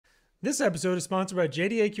This episode is sponsored by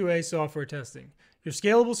JDAQA Software Testing, your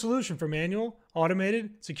scalable solution for manual, automated,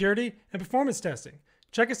 security, and performance testing.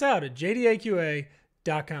 Check us out at jdaqa.com.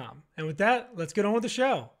 And with that, let's get on with the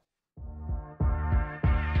show.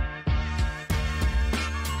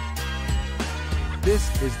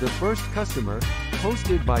 This is The First Customer,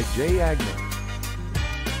 hosted by Jay Agner.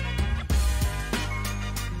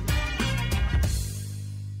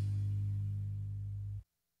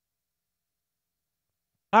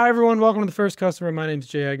 Hi, everyone. Welcome to The First Customer. My name is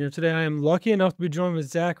Jay Agner. Today, I am lucky enough to be joined with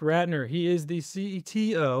Zach Rattner. He is the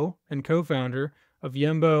CTO and co-founder of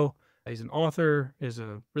Yembo. He's an author. He has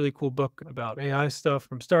a really cool book about AI stuff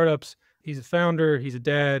from startups. He's a founder. He's a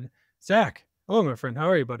dad. Zach, hello, my friend. How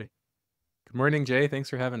are you, buddy? Good morning, Jay. Thanks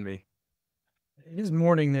for having me. It is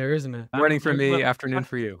morning there, isn't it? Morning for me, afternoon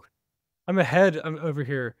for you. I'm ahead. I'm over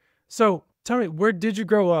here. So tell me, where did you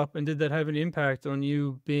grow up, and did that have any impact on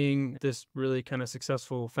you being this really kind of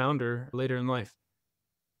successful founder later in life?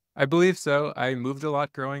 I believe so. I moved a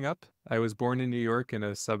lot growing up. I was born in New York in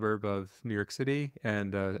a suburb of New York City,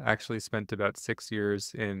 and actually spent about 6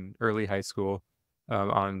 years in early high school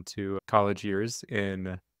on to college years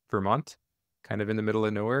in Vermont, kind of in the middle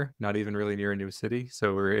of nowhere, not even really near a new city.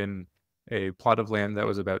 So we're in a plot of land that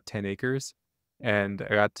was about 10 acres, and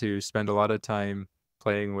I got to spend a lot of time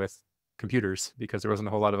playing with computers because there wasn't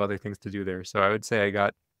a whole lot of other things to do there. So I would say I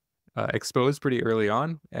got exposed pretty early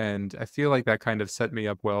on, and I feel like that kind of set me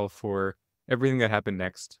up well for everything that happened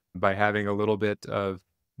next by having a little bit of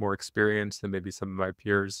more experience than maybe some of my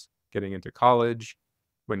peers getting into college,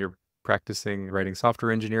 when you're practicing writing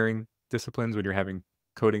software engineering disciplines, when you're having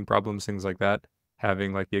coding problems, things like that,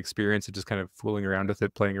 having like the experience of just kind of fooling around with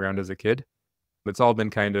it, playing around as a kid. It's all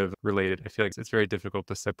been kind of related. I feel like it's very difficult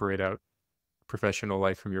to separate out professional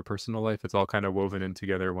life from your personal life. It's all kind of woven in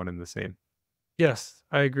together, one and the same. Yes,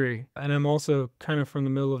 I agree. And I'm also kind of from the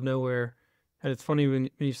middle of nowhere. And it's funny when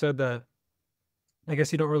you said that, I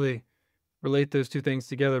guess you don't really relate those two things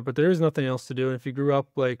together, but there is nothing else to do. And if you grew up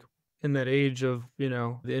like in that age of,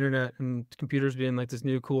 the internet and computers being like this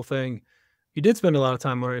new cool thing, you did spend a lot of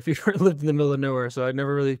time on it if you lived in the middle of nowhere. So I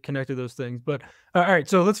never really connected those things. But all right,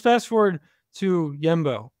 so let's fast forward to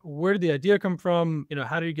Yembo. Where did the idea come from?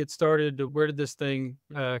 How did you get started? Where did this thing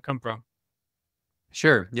come from?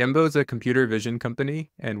 Sure. Yembo is a computer vision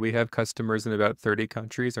company, and we have customers in about 30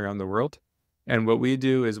 countries around the world. And what we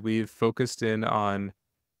do is we've focused in on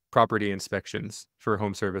property inspections for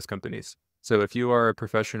home service companies. So if you are a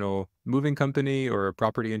professional moving company or a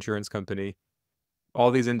property insurance company,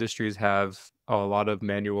 all these industries have a lot of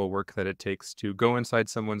manual work that it takes to go inside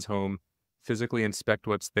someone's home, physically inspect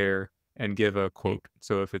what's there, and give a quote.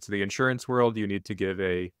 So if it's the insurance world, you need to give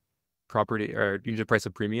a property, or you need to price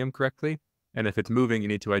a premium correctly. And if it's moving, you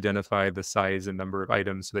need to identify the size and number of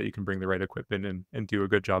items so that you can bring the right equipment and do a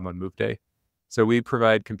good job on move day. So we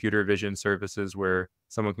provide computer vision services where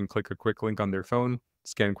someone can click a quick link on their phone,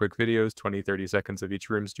 scan quick videos, 20, 30 seconds of each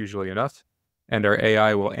room is usually enough. And our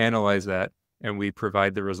AI will analyze that, and we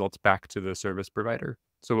provide the results back to the service provider.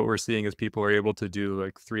 So what we're seeing is people are able to do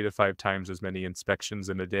like 3 to 5 times as many inspections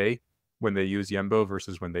in a day when they use Yembo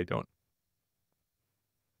versus when they don't.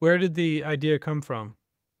 Where did the idea come from?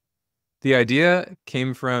 The idea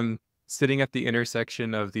came from sitting at the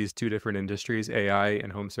intersection of these two different industries, AI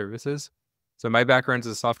and home services. So my background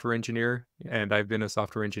is a software engineer, and I've been a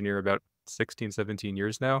software engineer about 16, 17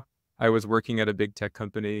 years now. I was working at a big tech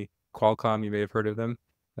company, Qualcomm, you may have heard of them,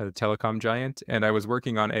 a telecom giant, and I was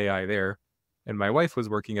working on AI there. And my wife was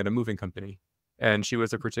working at a moving company, and she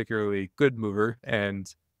was a particularly good mover.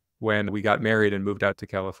 And when we got married and moved out to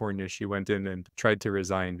California, she went in and tried to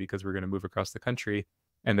resign because we're going to move across the country.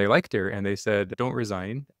 And they liked her, and they said, don't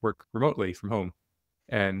resign, work remotely from home.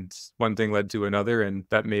 And one thing led to another, and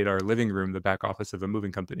that made our living room the back office of a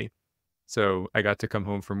moving company. So I got to come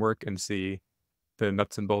home from work and see the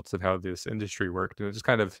nuts and bolts of how this industry worked. And it just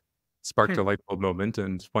kind of sparked a light bulb moment,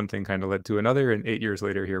 and one thing kind of led to another, and 8 years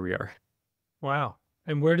later, here we are. Wow.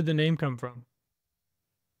 And where did the name come from?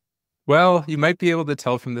 Well, you might be able to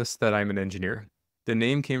tell from this that I'm an engineer. The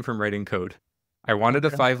name came from writing code. I wanted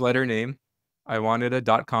a 5-letter name. I wanted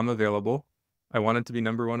a .com available. I wanted to be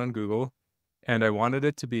 #1 on Google. And I wanted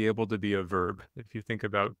it to be able to be a verb. If you think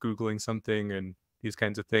about Googling something and these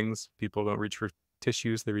kinds of things, people don't reach for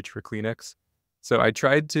tissues, they reach for Kleenex. So I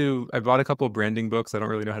bought a couple of branding books. I don't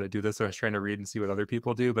really know how to do this, so I was trying to read and see what other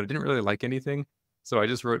people do, but I didn't really like anything. So I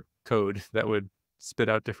just wrote code that would spit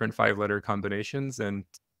out different 5-letter combinations, and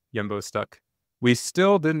Yembo stuck. We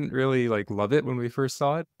still didn't really love it when we first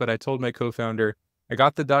saw it, but I told my co-founder, I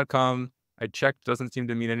got the .com, I checked, doesn't seem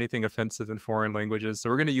to mean anything offensive in foreign languages, so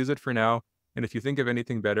we're going to use it for now. And if you think of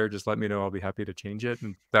anything better, just let me know. I'll be happy to change it.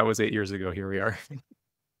 And that was 8 years ago. Here we are.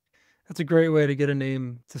 That's a great way to get a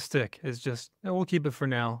name to stick. Is just, "Oh, we'll keep it for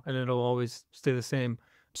now, and it'll always stay the same."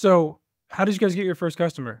 So, how did you guys get your first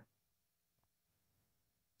customer?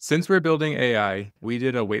 Since we're building AI, we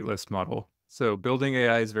did a waitlist model. So building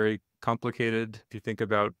AI is very complicated. If you think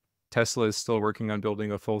about Tesla is still working on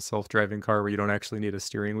building a full self-driving car where you don't actually need a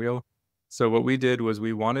steering wheel. So what we did was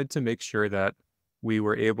we wanted to make sure that we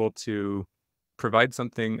were able to provide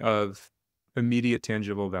something of immediate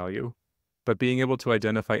tangible value, but being able to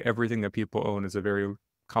identify everything that people own is a very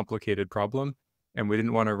complicated problem. And we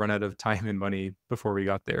didn't want to run out of time and money before we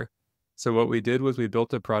got there. So what we did was we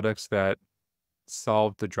built a product that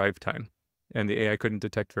solved the drive time, and the AI couldn't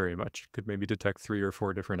detect very much. Could maybe detect 3 or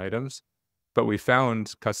 4 different items, but we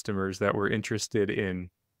found customers that were interested in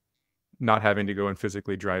not having to go and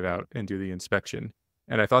physically drive out and do the inspection.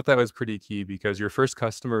 And I thought that was pretty key because your first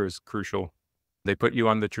customer is crucial. They put you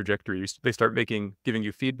on the trajectory. They start giving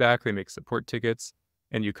you feedback, they make support tickets,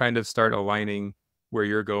 and you kind of start aligning where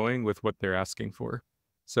you're going with what they're asking for.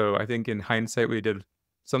 So I think in hindsight, we did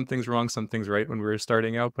some things wrong, some things right when we were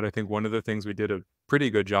starting out. But I think one of the things we did a pretty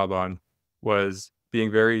good job on was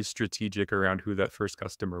being very strategic around who that first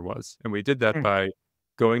customer was. And we did that Hmm. by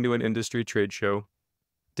going to an industry trade show,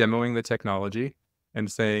 demoing the technology, and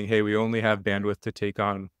saying, hey, we only have bandwidth to take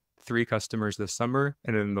on 3 customers this summer,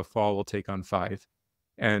 and in the fall, we'll take on 5.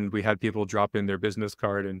 And we had people drop in their business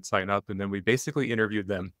card and sign up, and then we basically interviewed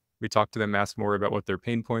them. We talked to them, asked more about what their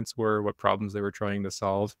pain points were, what problems they were trying to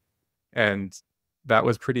solve. And that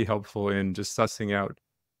was pretty helpful in just sussing out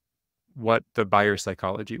what the buyer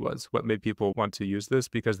psychology was, what made people want to use this,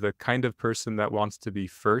 because the kind of person that wants to be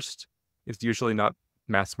first is usually not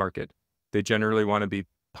mass market. They generally want to be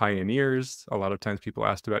pioneers. A lot of times people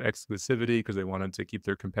asked about exclusivity because they wanted to keep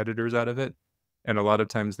their competitors out of it. And a lot of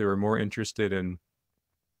times they were more interested in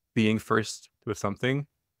being first with something,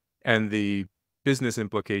 and the business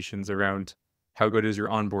implications around how good is your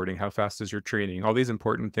onboarding, how fast is your training, all these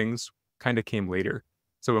important things kind of came later.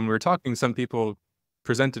 So when we were talking, some people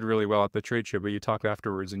presented really well at the trade show, but you talk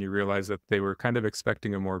afterwards and you realize that they were kind of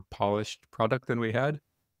expecting a more polished product than we had.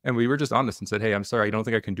 And we were just honest and said, hey, I'm sorry, I don't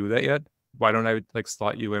think I can do that yet. Why don't I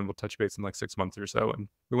slot you in? We'll touch base in 6 months or so. And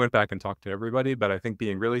we went back and talked to everybody. But I think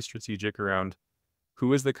being really strategic around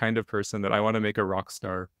who is the kind of person that I want to make a rock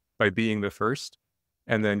star by being the first,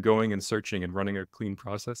 and then going and searching and running a clean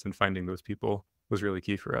process and finding those people was really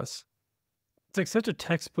key for us. It's like such a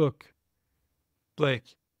textbook,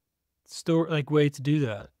 like way to do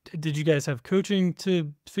that. Did you guys have coaching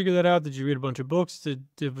to figure that out? Did you read a bunch of books?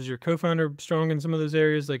 Was your co-founder strong in some of those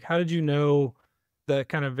areas? Like, how did you know that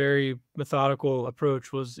kind of very methodical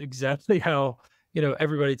approach was exactly how,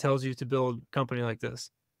 everybody tells you to build a company like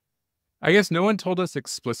this? I guess no one told us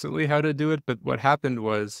explicitly how to do it, but what happened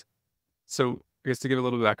was, so I guess to give a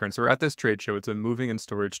little background, so we're at this trade show. It's a moving and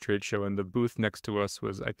storage trade show, and the booth next to us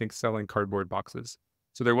was, I think, selling cardboard boxes.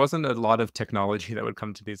 So there wasn't a lot of technology that would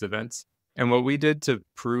come to these events. And what we did to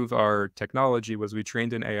prove our technology was we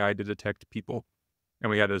trained an AI to detect people. And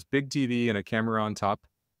we had this big TV and a camera on top,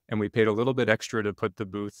 and we paid a little bit extra to put the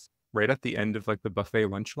booth right at the end of the buffet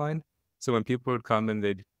lunch line. So when people would come and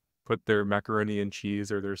they'd put their macaroni and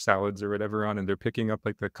cheese or their salads or whatever on, and they're picking up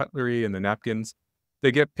the cutlery and the napkins,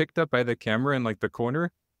 they get picked up by the camera in the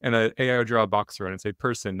corner, and an AI would draw a box around and say,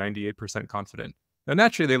 person, 98% confident. And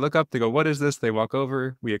naturally, they look up, they go, what is this? They walk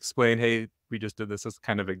over, we explain, hey, we just did this as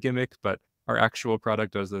kind of a gimmick, but our actual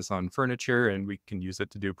product does this on furniture, and we can use it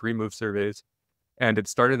to do pre-move surveys. And it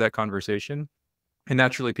started that conversation. And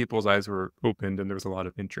naturally, people's eyes were opened, and there was a lot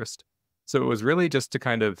of interest. So it was really just to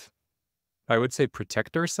kind of, I would say,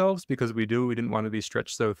 protect ourselves, because we didn't want to be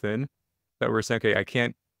stretched so thin that we're saying, okay, I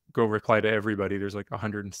can't go reply to everybody. There's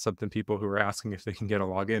 100 and something people who are asking if they can get a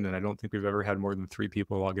login. And I don't think we've ever had more than 3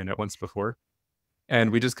 people log in at once before.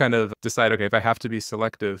 And we just kind of decide, okay, if I have to be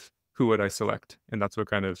selective, who would I select? And that's what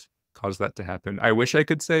kind of caused that to happen. I wish I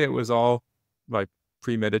could say it was all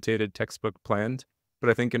premeditated, textbook planned, but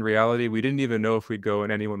I think in reality, we didn't even know if we'd go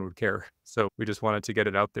and anyone would care. So we just wanted to get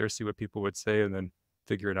it out there, see what people would say, and then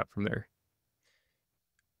figure it out from there.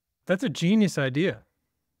 That's a genius idea.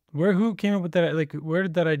 Who came up with that? Where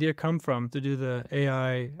did that idea come from to do the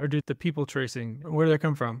AI or do the people tracing? Where did that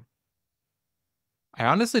come from? I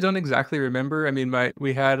honestly don't exactly remember. I mean, I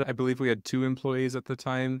believe we had 2 employees at the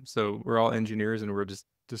time. So we're all engineers, and we're just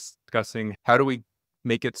discussing how do we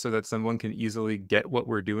make it so that someone can easily get what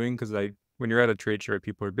we're doing. Because when you're at a trade show,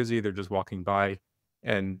 people are busy, they're just walking by,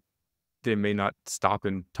 and they may not stop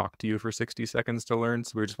and talk to you for 60 seconds to learn.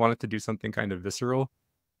 So we just wanted to do something kind of visceral.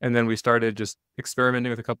 And then we started just experimenting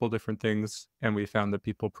with a couple of different things, and we found that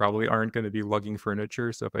people probably aren't going to be lugging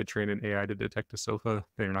furniture. So if I train an AI to detect a sofa,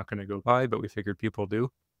 they're not going to go by, but we figured people do.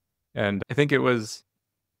 And I think it was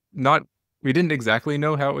not, we didn't exactly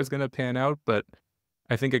know how it was going to pan out, but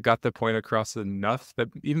I think it got the point across enough that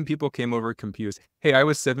even people came over confused. Hey, I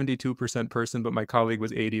was 72% person, but my colleague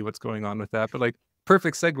was 80. What's going on with that? But like,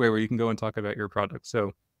 perfect segue where you can go and talk about your product.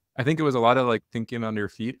 So I think it was a lot of like thinking on your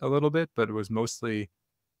feet a little bit, but it was mostly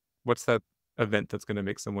what's that event that's going to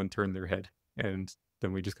make someone turn their head? And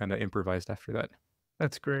then we just kind of improvised after that.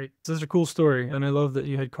 That's great. This is a cool story. And I love that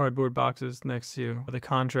you had cardboard boxes next to you. The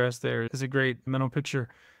contrast there is a great mental picture.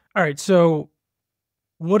 All right. So,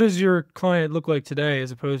 what does your client look like today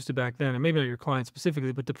as opposed to back then? And maybe not your client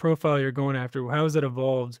specifically, but the profile you're going after, how has that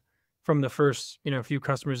evolved from the first, few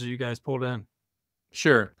customers that you guys pulled in?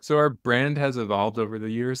 Sure. So our brand has evolved over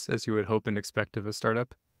the years, as you would hope and expect of a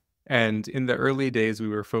startup. And in the early days, we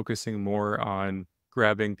were focusing more on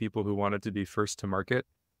grabbing people who wanted to be first to market.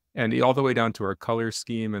 And all the way down to our color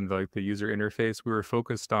scheme and the user interface, we were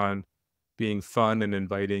focused on being fun and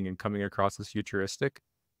inviting and coming across as futuristic.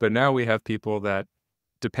 But now we have people that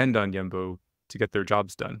depend on Yembo to get their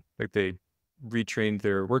jobs done. Like they retrained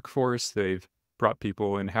their workforce, they've brought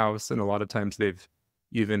people in-house, and a lot of times they've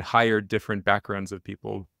even hired different backgrounds of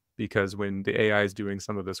people, because when the AI is doing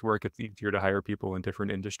some of this work, it's easier to hire people in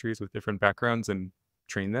different industries with different backgrounds and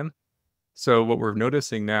train them. So what we're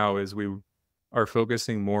noticing now is we are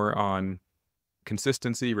focusing more on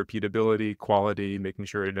consistency, repeatability, quality, making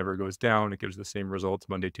sure it never goes down. It gives the same results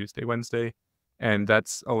Monday, Tuesday, Wednesday. And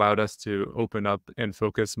that's allowed us to open up and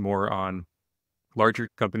focus more on larger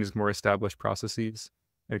companies, more established processes,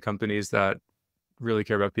 and companies that really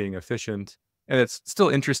care about being efficient. And it's still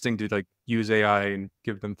interesting to like use AI and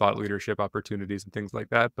give them thought leadership opportunities and things like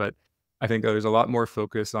that. But I think there's a lot more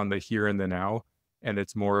focus on the here and the now. And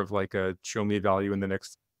it's more of like a show me value in the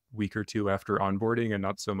next week or two after onboarding, and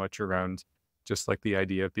not so much around just like the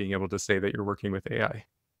idea of being able to say that you're working with AI.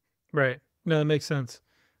 Right. No, that makes sense.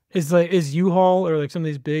 Is U-Haul or like some of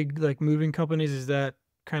these big like moving companies, is that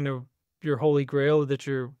kind of your holy grail that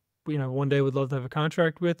you're, one day would love to have a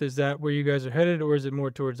contract with? Is that where you guys are headed, or is it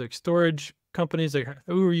more towards like storage companies? Like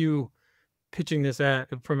who are you pitching this at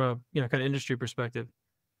from a, kind of industry perspective?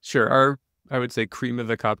 Sure. Our, I would say, cream of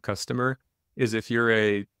the crop customer is if you're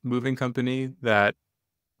a moving company that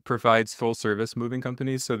provides full service moving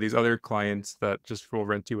companies. So these other clients that just will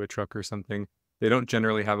rent you a truck or something, they don't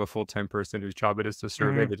generally have a full-time person whose job it is to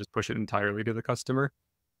survey. They just push it entirely to the customer.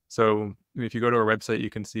 So if you go to our website, you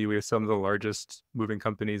can see we have some of the largest moving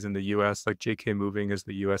companies in the US, like JK Moving is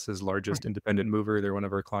the US's largest independent mover. They're one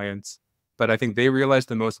of our clients. But I think they realize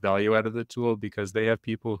the most value out of the tool because they have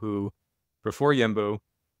people who, before Yembo,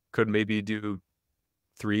 could maybe do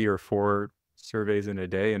 3 or 4 surveys in a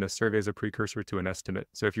day, and a survey is a precursor to an estimate.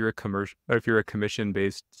 So if you're a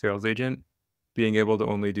commission-based sales agent, being able to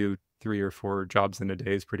only do 3 or 4 jobs in a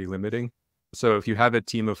day is pretty limiting. So if you have a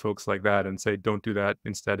team of folks like that and say, don't do that,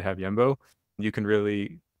 instead have Yembo, you can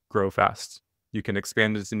really grow fast. You can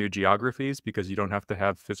expand into new geographies because you don't have to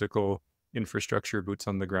have physical infrastructure, boots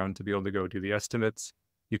on the ground to be able to go do the estimates.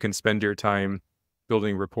 You can spend your time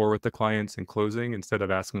building rapport with the clients and closing instead of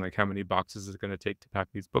asking like how many boxes is it going to take to pack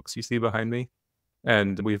these books you see behind me.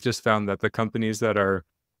 And we've just found that the companies that are,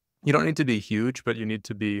 you don't need to be huge, but you need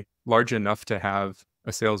to be large enough to have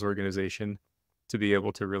a sales organization to be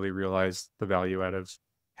able to really realize the value out of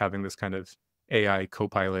having this kind of AI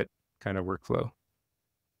co-pilot kind of workflow.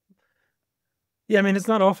 Yeah, I mean, it's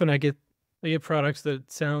not often I get products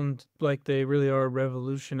that sound like they really are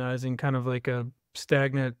revolutionizing kind of like a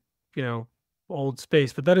stagnant, old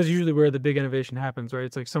space. But that is usually where the big innovation happens, right?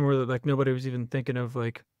 It's like somewhere that like nobody was even thinking of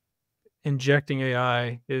like injecting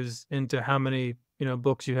AI is into how many,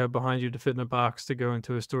 books you have behind you to fit in a box to go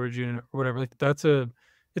into a storage unit or whatever. Like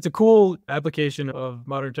it's a cool application of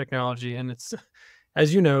modern technology. And it's,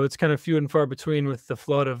 as you know, it's kind of few and far between with the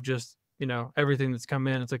flood of just, everything that's come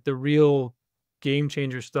in. It's like the real game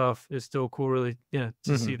changer stuff is still cool, really,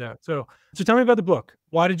 to see that. So tell me about the book.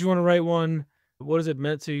 Why did you want to write one? What has it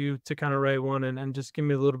meant to you to kind of write one? And just give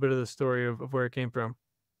me a little bit of the story of where it came from.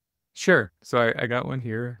 Sure. So I got one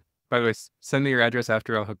here. By the way, send me your address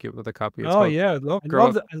after. I'll hook you up with a copy. It's Oh called yeah, Grow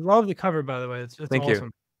Up. I love the cover, by the way. It's Thank you.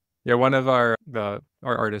 awesome. Yeah, one of our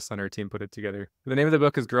artists on our team put it together. The name of the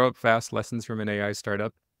book is Grow Up Fast: Lessons from an AI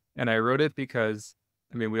Startup. And I wrote it because,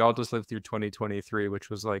 I mean, we all just lived through 2023, which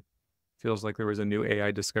was like, feels like there was a new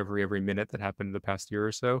AI discovery every minute that happened in the past year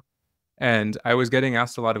or so. And I was getting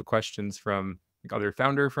asked a lot of questions from like other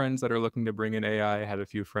founder friends that are looking to bring in AI. I had a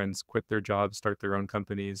few friends quit their jobs, start their own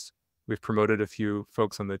companies. We've promoted a few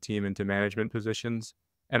folks on the team into management positions.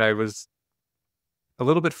 And I was a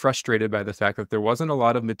little bit frustrated by the fact that there wasn't a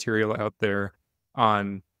lot of material out there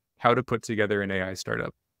on how to put together an AI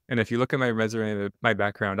startup. And if you look at my resume, my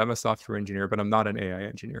background, I'm a software engineer, but I'm not an AI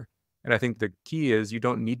engineer. And I think the key is you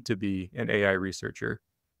don't need to be an AI researcher.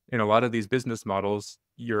 In a lot of these business models,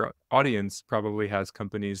 your audience probably has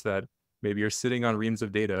companies that maybe are sitting on reams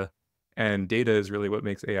of data, and data is really what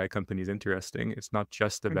makes AI companies interesting. It's not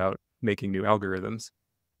just about making new algorithms.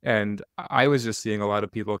 And I was just seeing a lot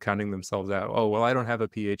of people counting themselves out. Oh, well, I don't have a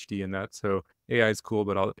PhD in that, so AI is cool,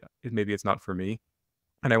 but maybe it's not for me.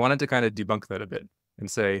 And I wanted to kind of debunk that a bit and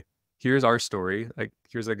say, here's our story. Like,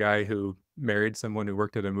 here's a guy who married someone who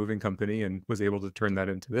worked at a moving company and was able to turn that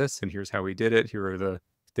into this. And here's how we did it. Here are the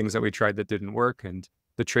things that we tried that didn't work. And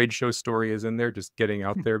the trade show story is in there. Just getting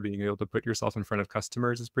out there, being able to put yourself in front of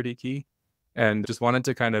customers is pretty key. And just wanted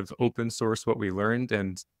to kind of open source what we learned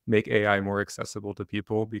and make AI more accessible to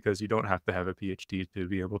people, because you don't have to have a PhD to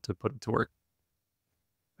be able to put it to work.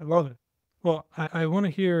 I love it. Well, I want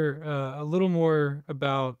to hear a little more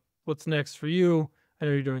about what's next for you. I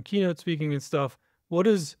know you're doing keynote speaking and stuff. What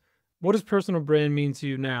does personal brand mean to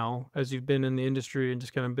you now, as you've been in the industry and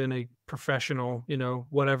just kind of been a professional,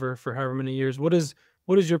 whatever, for however many years? What does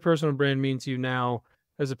your personal brand mean to you now,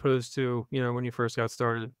 as opposed to, when you first got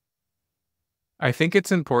started? I think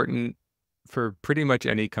it's important for pretty much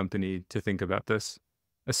any company to think about this,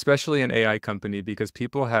 especially an AI company, because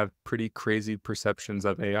people have pretty crazy perceptions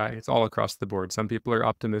of AI. It's all across the board. Some people are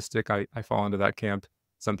optimistic. I fall into that camp.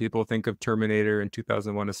 Some people think of Terminator and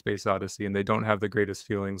 2001: A Space Odyssey, and they don't have the greatest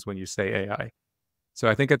feelings when you say AI. So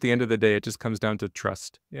I think at the end of the day, it just comes down to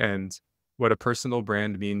trust. And what a personal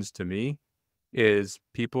brand means to me is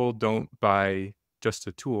people don't buy just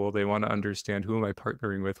a tool. They want to understand, who am I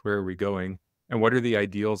partnering with? Where are we going? And what are the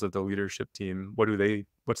ideals of the leadership team?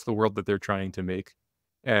 What's the world that they're trying to make?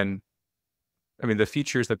 And I mean, the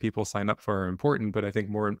features that people sign up for are important, but I think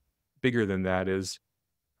bigger than that is,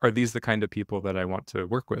 are these the kind of people that I want to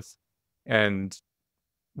work with? And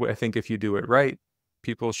I think if you do it right,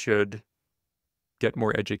 people should get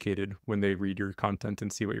more educated when they read your content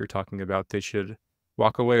and see what you're talking about. They should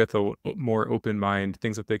walk away with a more open mind,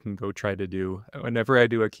 things that they can go try to do. Whenever I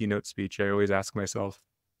do a keynote speech, I always ask myself,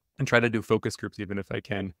 and try to do focus groups even if I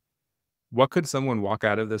can, what could someone walk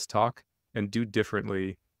out of this talk and do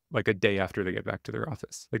differently, like a day after they get back to their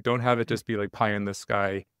office? Like, don't have it just be like pie in the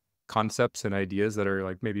sky concepts and ideas that are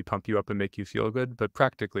like maybe pump you up and make you feel good, but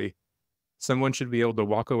practically, someone should be able to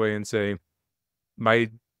walk away and say,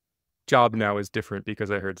 my job now is different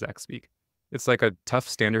because I heard Zach speak. It's like a tough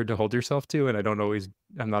standard to hold yourself to, and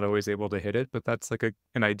I'm not always able to hit it, but that's like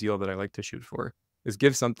an ideal that I like to shoot for, is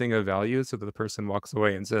give something of value so that the person walks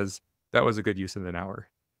away and says, that was a good use of an hour.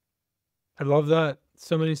 I love that.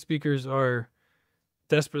 So many speakers are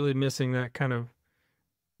desperately missing that kind of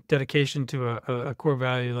dedication to a core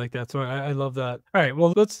value like that. So I love that. All right,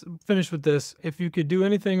 well, let's finish with this. If you could do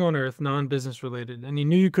anything on earth non-business related and you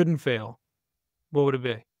knew you couldn't fail, what would it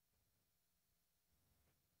be?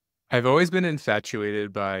 I've always been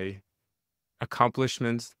infatuated by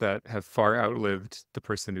accomplishments that have far outlived the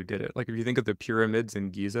person who did it. Like, if you think of the pyramids in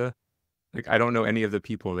Giza, like, I don't know any of the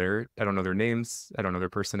people there. I don't know their names. I don't know their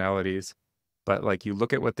personalities. But like, you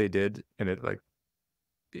look at what they did and it like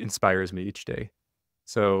inspires me each day.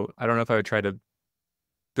 So I don't know if I would try to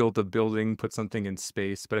build a building, put something in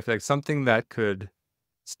space, but I feel like something that could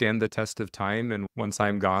stand the test of time, and once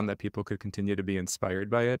I'm gone, that people could continue to be inspired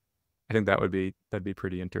by it. I think that'd be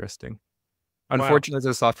pretty interesting. Wow. Unfortunately, as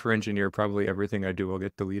a software engineer, probably everything I do will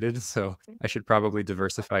get deleted, so I should probably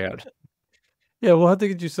diversify out. Yeah, we'll have to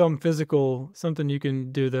get you some physical, something you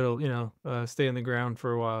can do that'll, stay in the ground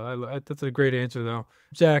for a while. That's a great answer, though.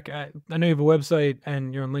 Zach, I know you have a website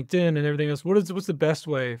and you're on LinkedIn and everything else. What's the best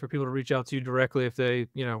way for people to reach out to you directly if they,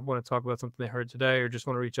 want to talk about something they heard today, or just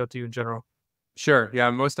want to reach out to you in general? Sure. Yeah,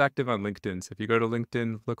 I'm most active on LinkedIn. So if you go to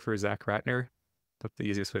LinkedIn, look for Zach Rattner. That's the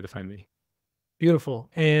easiest way to find me. Beautiful.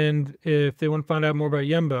 And if they want to find out more about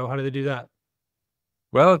Yembo, how do they do that?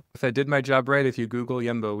 Well, if I did my job right, if you Google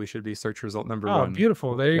Yembo, we should be search result number Oh, one.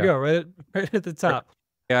 beautiful. There you go. Right at the top.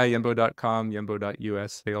 Yeah, yembo.com,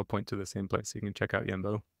 yembo.us. They all point to the same place. You can check out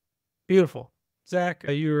Yembo. Beautiful. Zach,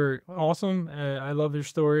 you were awesome. I love your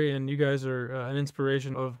story, and you guys are an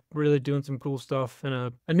inspiration of really doing some cool stuff in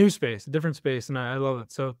a new space, a different space, and I love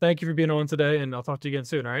it. So thank you for being on today, and I'll talk to you again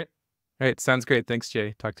soon, all right? All right, sounds great. Thanks,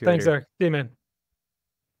 Jay. Talk to you Thanks, later. Zach. See you, man.